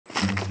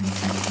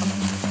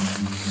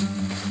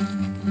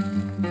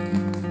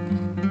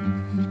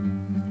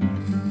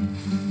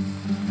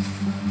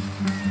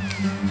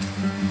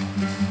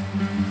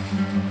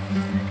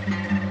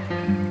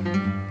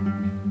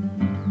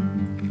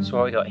So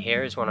what we got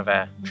here is one of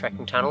our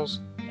tracking tunnels,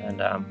 and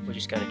we're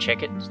just going to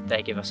check it.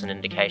 They give us an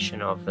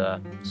indication of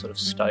the sort of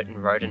stoat and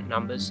rodent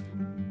numbers.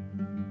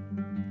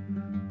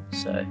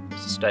 So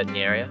there's a stoat in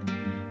the area,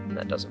 and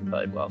that doesn't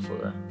bode well for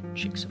the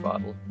chick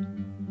survival.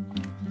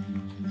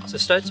 So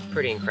stoats are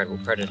pretty incredible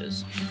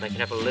predators. They can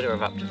have a litter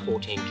of up to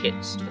 14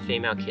 kits. The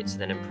female kits are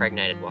then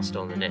impregnated while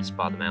still in the nest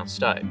by the male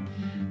stoat.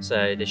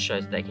 So this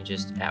shows that they can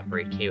just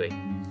outbreed kiwi.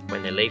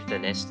 When they leave the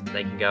nest,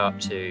 they can go up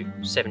to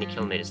 70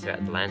 kilometres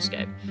throughout the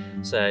landscape.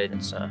 So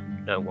it's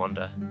no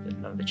wonder that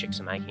none of the chicks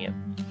are making it.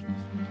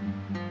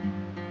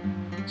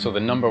 So the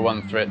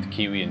 #1 threat to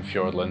kiwi in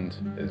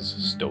Fiordland is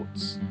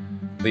stoats.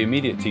 The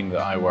immediate team that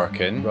I work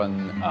in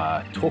run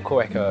a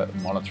tokoeka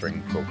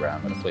monitoring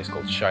program at a place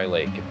called Shy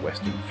Lake in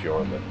western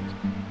Fiordland.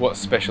 What's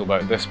special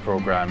about this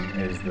program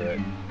is that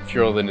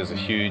Fiordland is a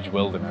huge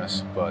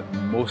wilderness, but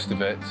most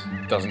of it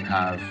doesn't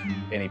have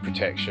any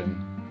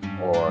protection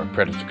or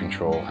predator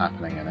control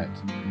happening in it.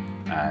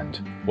 And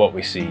what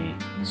we see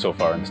so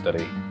far in the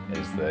study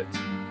is that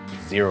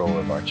 0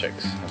 of our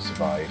chicks have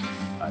survived,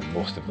 and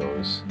most of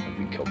those have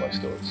been killed by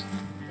stoats.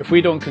 If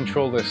we don't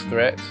control this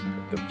threat,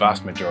 the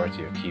vast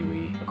majority of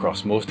kiwi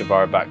across most of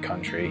our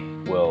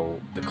backcountry will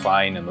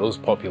decline and those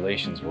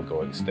populations will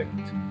go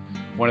extinct.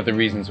 One of the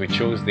reasons we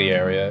chose the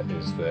area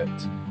is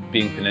that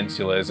being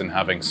peninsulas and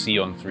having sea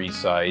on 3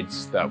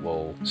 sides, that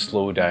will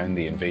slow down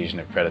the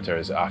invasion of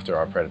predators after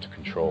our predator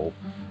control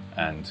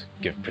and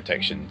give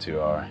protection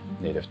to our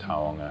native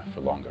taonga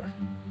for longer.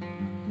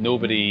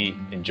 Nobody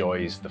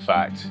enjoys the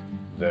fact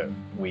that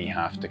we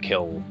have to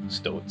kill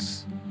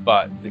stoats,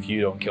 but if you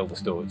don't kill the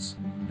stoats,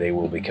 they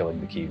will be killing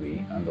the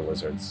kiwi and the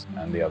lizards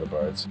and the other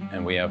birds.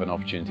 And we have an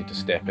opportunity to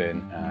step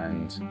in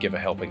and give a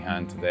helping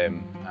hand to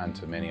them and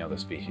to many other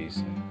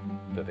species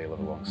that they live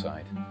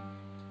alongside.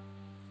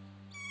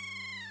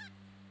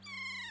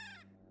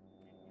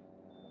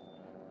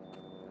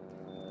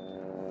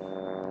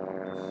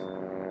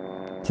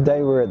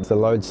 Today we're at the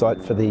load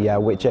site for the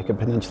Wet Jacket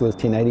Peninsula's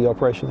 1080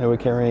 operation that we're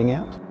carrying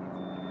out.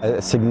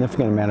 A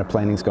significant amount of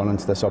planning's gone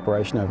into this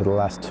operation over the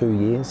last 2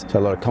 years. So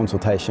a lot of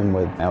consultation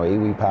with our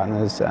iwi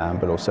partners,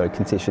 but also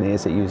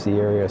concessionaires that use the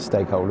area,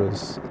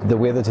 stakeholders. The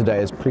weather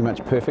today is pretty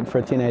much perfect for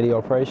a 1080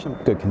 operation.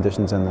 Good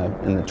conditions in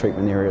the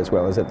treatment area as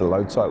well as at the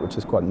load site, which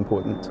is quite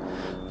important.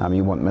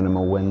 You want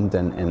minimal wind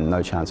and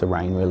no chance of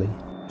rain really.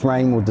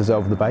 Rain will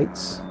dissolve the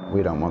baits.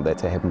 We don't want that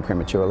to happen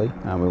prematurely.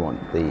 We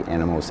want the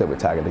animals that we're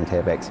targeting to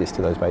have access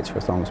to those baits for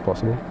as long as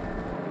possible.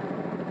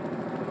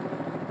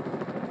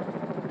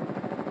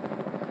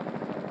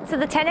 So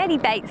the 1080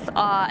 baits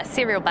are a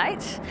cereal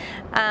bait.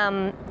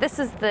 This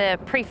is the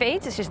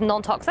pre-feed, it's just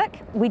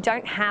non-toxic. We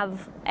don't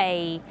have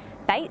a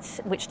bait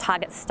which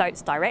targets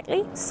stoats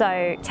directly.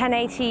 So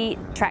 1080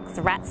 tracks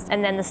the rats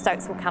and then the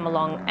stoats will come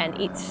along and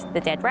eat the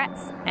dead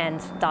rats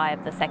and die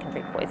of the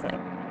secondary poisoning.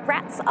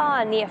 Rats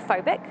are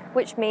neophobic,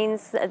 which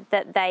means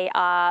that they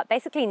are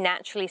basically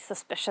naturally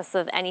suspicious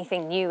of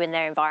anything new in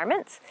their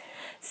environment.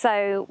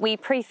 So we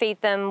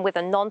pre-feed them with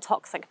a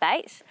non-toxic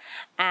bait,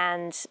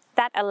 and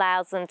that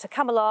allows them to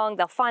come along,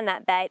 they'll find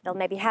that bait, they'll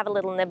maybe have a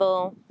little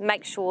nibble,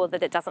 make sure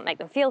that it doesn't make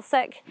them feel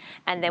sick,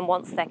 and then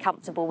once they're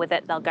comfortable with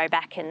it, they'll go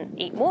back and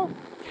eat more.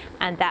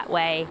 And that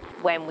way,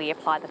 when we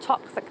apply the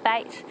toxic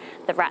bait,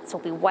 the rats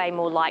will be way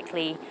more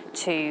likely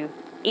to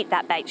eat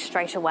that bait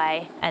straight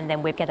away, and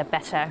then we get a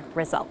better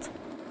result.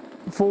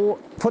 For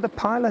the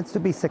pilots to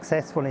be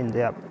successful in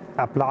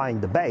applying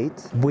the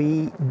bait,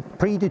 we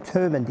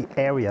predetermine the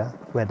area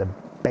where the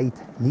bait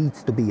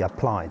needs to be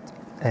applied,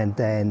 and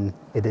then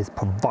it is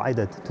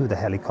provided to the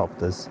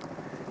helicopters,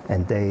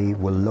 and they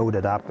will load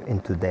it up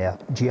into their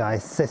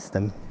GIS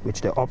system,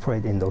 which they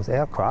operate in those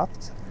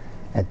aircrafts,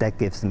 and that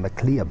gives them a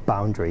clear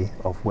boundary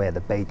of where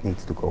the bait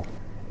needs to go.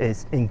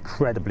 It's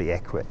incredibly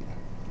accurate.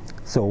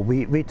 So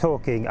we're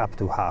talking up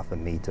to ½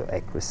 meter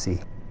accuracy.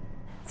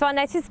 So our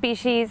native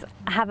species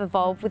have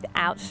evolved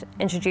without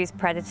introduced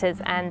predators,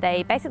 and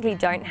they basically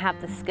don't have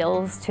the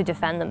skills to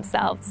defend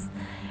themselves.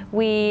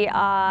 We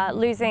are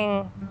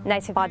losing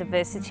native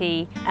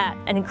biodiversity at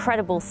an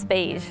incredible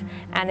speed,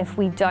 and if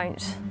we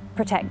don't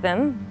protect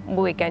them,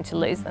 we're going to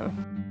lose them.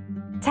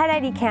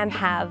 1080 can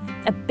have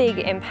a big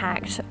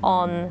impact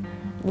on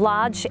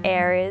large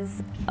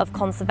areas of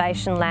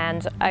conservation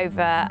land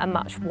over a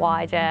much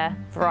wider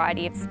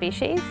variety of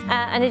species.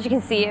 And as you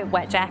can see at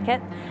Wet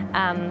Jacket,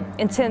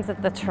 in terms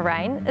of the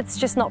terrain, it's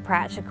just not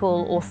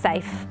practical or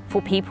safe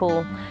for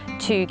people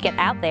to get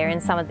out there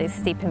in some of these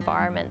steep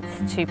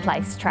environments to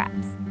place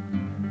traps.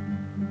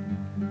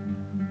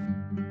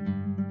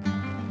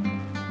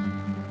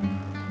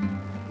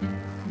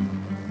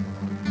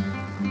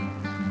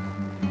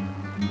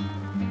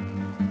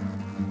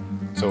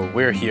 So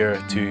we're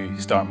here to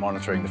start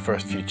monitoring the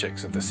first few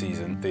chicks of the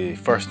season. The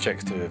first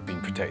chicks to have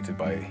been protected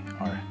by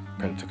our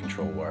predator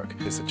control work.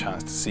 It's a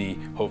chance to see,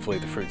 hopefully,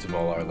 the fruits of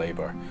all our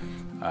labour.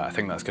 I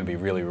think that's going to be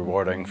really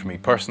rewarding for me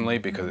personally,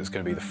 because it's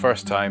going to be the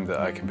first time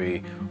that I can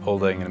be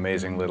holding an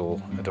amazing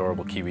little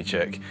adorable kiwi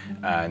chick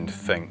and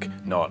think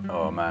not,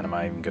 oh man, am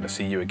I even going to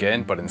see you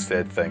again, but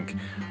instead think,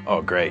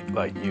 oh great,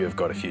 like you have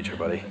got a future,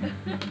 buddy.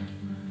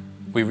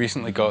 We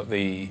recently got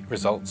the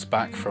results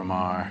back from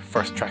our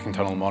first tracking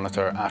tunnel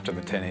monitor after the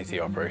 1080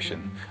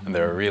 operation, and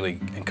they were really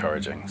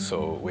encouraging.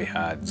 So we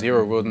had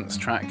 0 rodents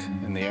tracked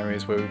in the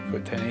areas where we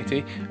put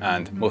 1080,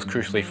 and most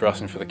crucially for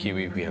us and for the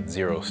kiwi, we had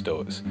 0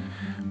 stoats.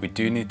 We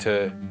do need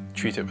to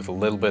treat it with a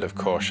little bit of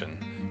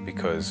caution,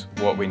 because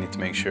what we need to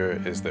make sure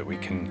is that we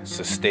can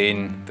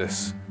sustain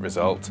this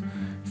result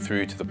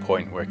through to the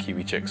point where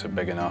kiwi chicks are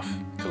big enough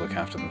to look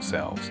after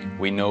themselves.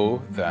 We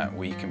know that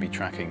we can be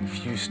tracking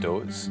few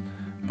stoats,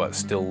 but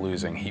still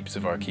losing heaps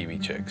of our kiwi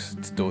chicks.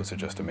 Stoats are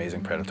just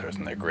amazing predators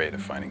and they're great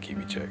at finding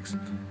kiwi chicks.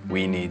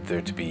 We need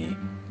there to be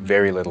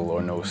very little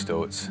or no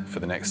stoats for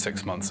the next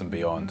 6 months and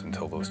beyond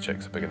until those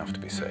chicks are big enough to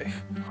be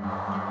safe.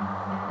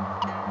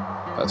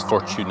 That's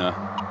Fortuna.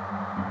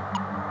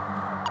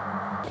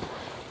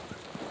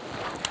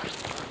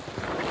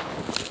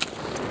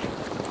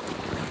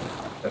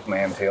 That's my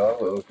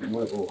MTR.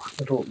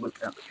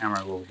 Look at the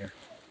camera over here.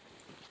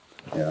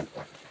 Yeah.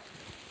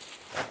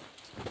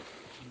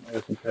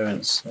 American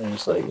parents, they're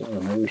just like,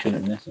 oh, maybe we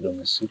shouldn't have nested on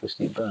this super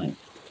steep bank.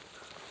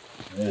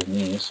 And there's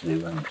me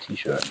yesterday wearing a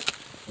t-shirt.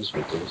 This is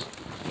ridiculous.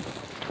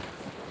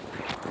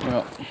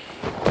 Well,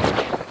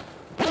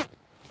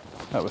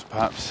 that was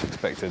perhaps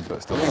expected,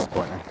 but still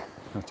disappointing.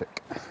 No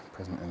chick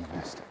present in the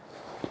nest.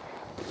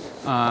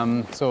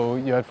 So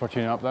you had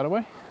Fortuna up that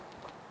way?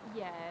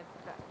 Yeah,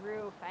 but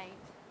real faint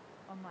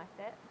on my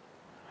set.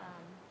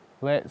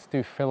 Let's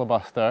do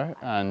filibuster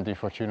and do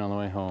Fortuna on the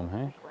way home,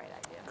 hey? Great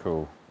idea.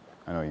 Cool.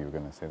 I know you were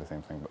going to say the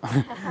same thing,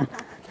 but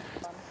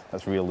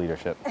that's real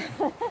leadership.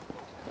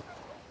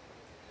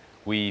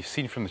 We've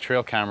seen from the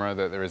trail camera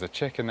that there is a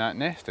chick in that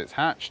nest. It's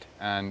hatched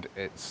and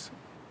it's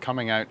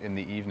coming out in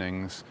the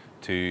evenings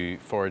to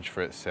forage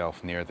for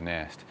itself near the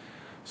nest.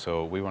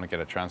 So we want to get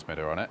a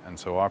transmitter on it, and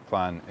so our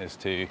plan is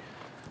to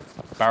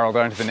barrel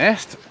down to the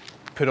nest,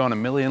 put on a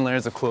million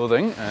layers of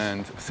clothing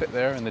and sit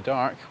there in the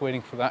dark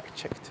waiting for that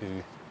chick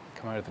to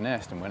come out of the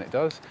nest, and when it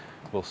does,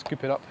 we'll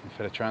scoop it up and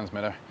fit a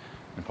transmitter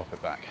and pop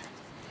it back.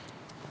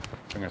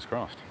 Fingers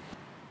crossed.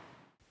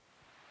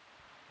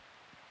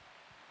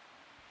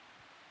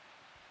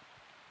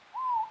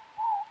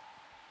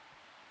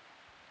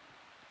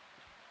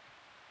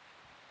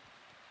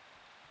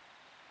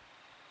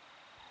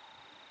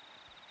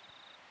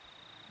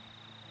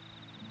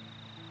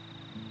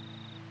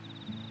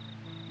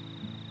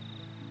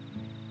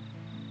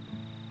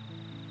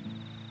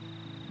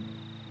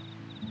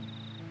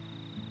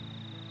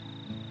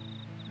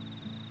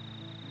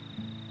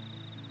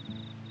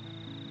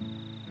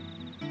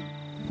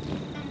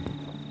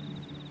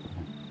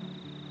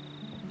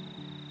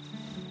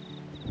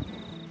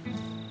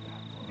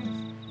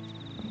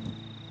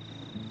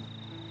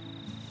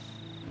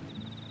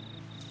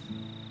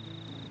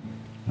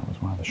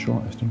 One of the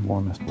shortest and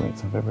warmest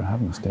waits I've ever had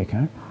in a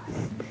stakeout.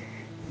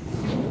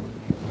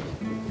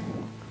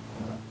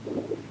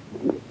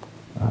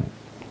 Right,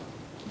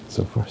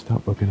 so first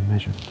up we're going to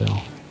measure the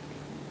bill.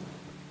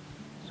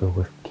 So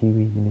with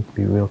kiwi you need to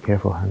be real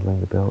careful handling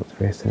the bill, it's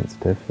very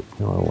sensitive, it's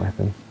not a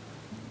weapon,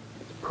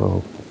 it's a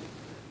probe.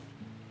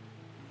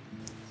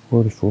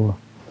 44.9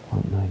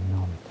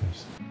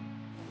 millimeters.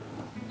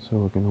 So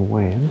we're going to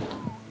weigh him,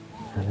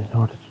 and in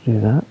order to do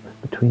that,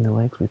 between the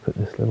legs we put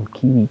this little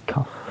kiwi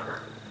cuff.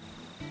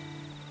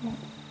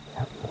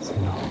 Yep, that's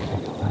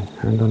enough.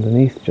 Hand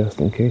underneath just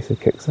in case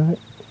it kicks out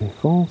and he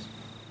falls.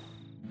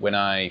 When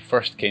I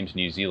first came to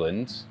New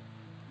Zealand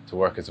to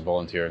work as a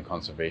volunteer in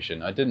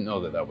conservation, I didn't know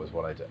that that was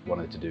what I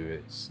wanted to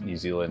do. New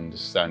Zealand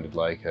sounded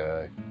like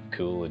a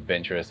cool,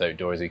 adventurous,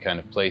 outdoorsy kind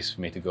of place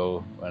for me to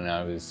go when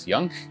I was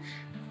young.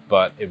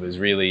 But it was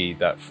really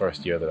that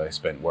first year that I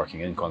spent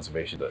working in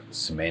conservation that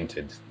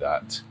cemented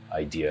that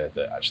idea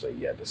that actually,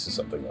 yeah, this is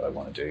something that I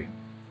want to do.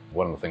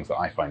 One of the things that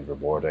I find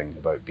rewarding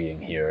about being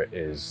here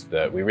is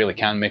that we really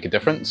can make a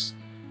difference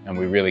and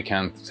we really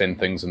can send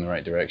things in the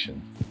right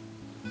direction.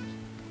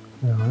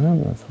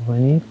 That's all I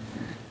need.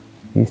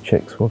 These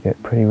chicks will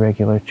get pretty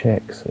regular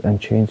checks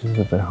and changes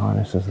of their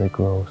harness as they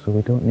grow, so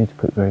we don't need to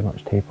put very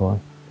much tape on.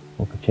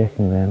 We'll be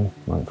checking them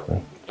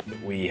monthly.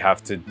 We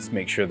have to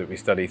make sure that we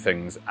study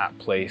things at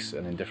place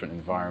and in different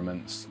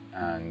environments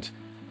and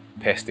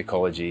pest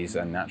ecologies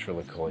and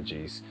natural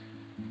ecologies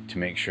to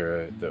make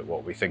sure that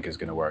what we think is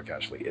going to work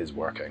actually is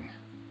working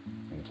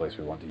in the place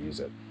we want to use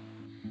it.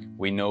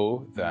 We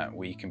know that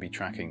we can be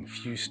tracking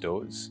few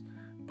stoats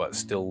but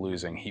still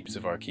losing heaps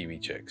of our kiwi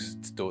chicks.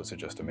 Stoats are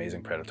just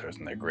amazing predators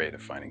and they're great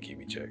at finding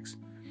kiwi chicks.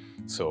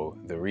 So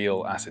the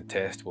real acid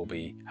test will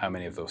be how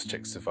many of those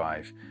chicks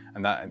survive,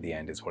 and that at the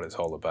end is what it's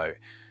all about.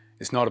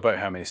 It's not about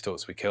how many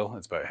stoats we kill,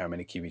 it's about how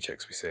many kiwi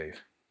chicks we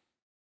save.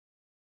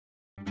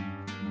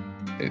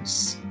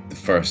 It's the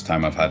first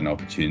time I've had an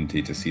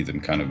opportunity to see them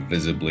kind of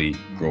visibly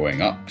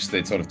growing up.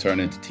 They'd sort of turned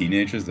into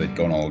teenagers, they'd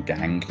gone all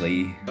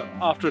gangly.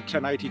 After a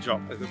 1080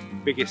 drop, the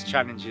biggest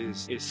challenge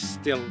is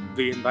still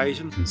the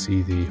invasion. You can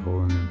see the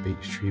hole in the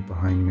beech tree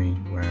behind me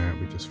where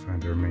we just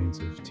found the remains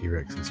of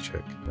T-Rex's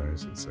chick.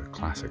 It's a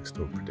classic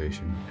stoat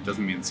predation. It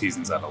doesn't mean the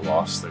season's at a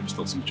loss, there's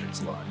still some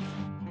chicks alive.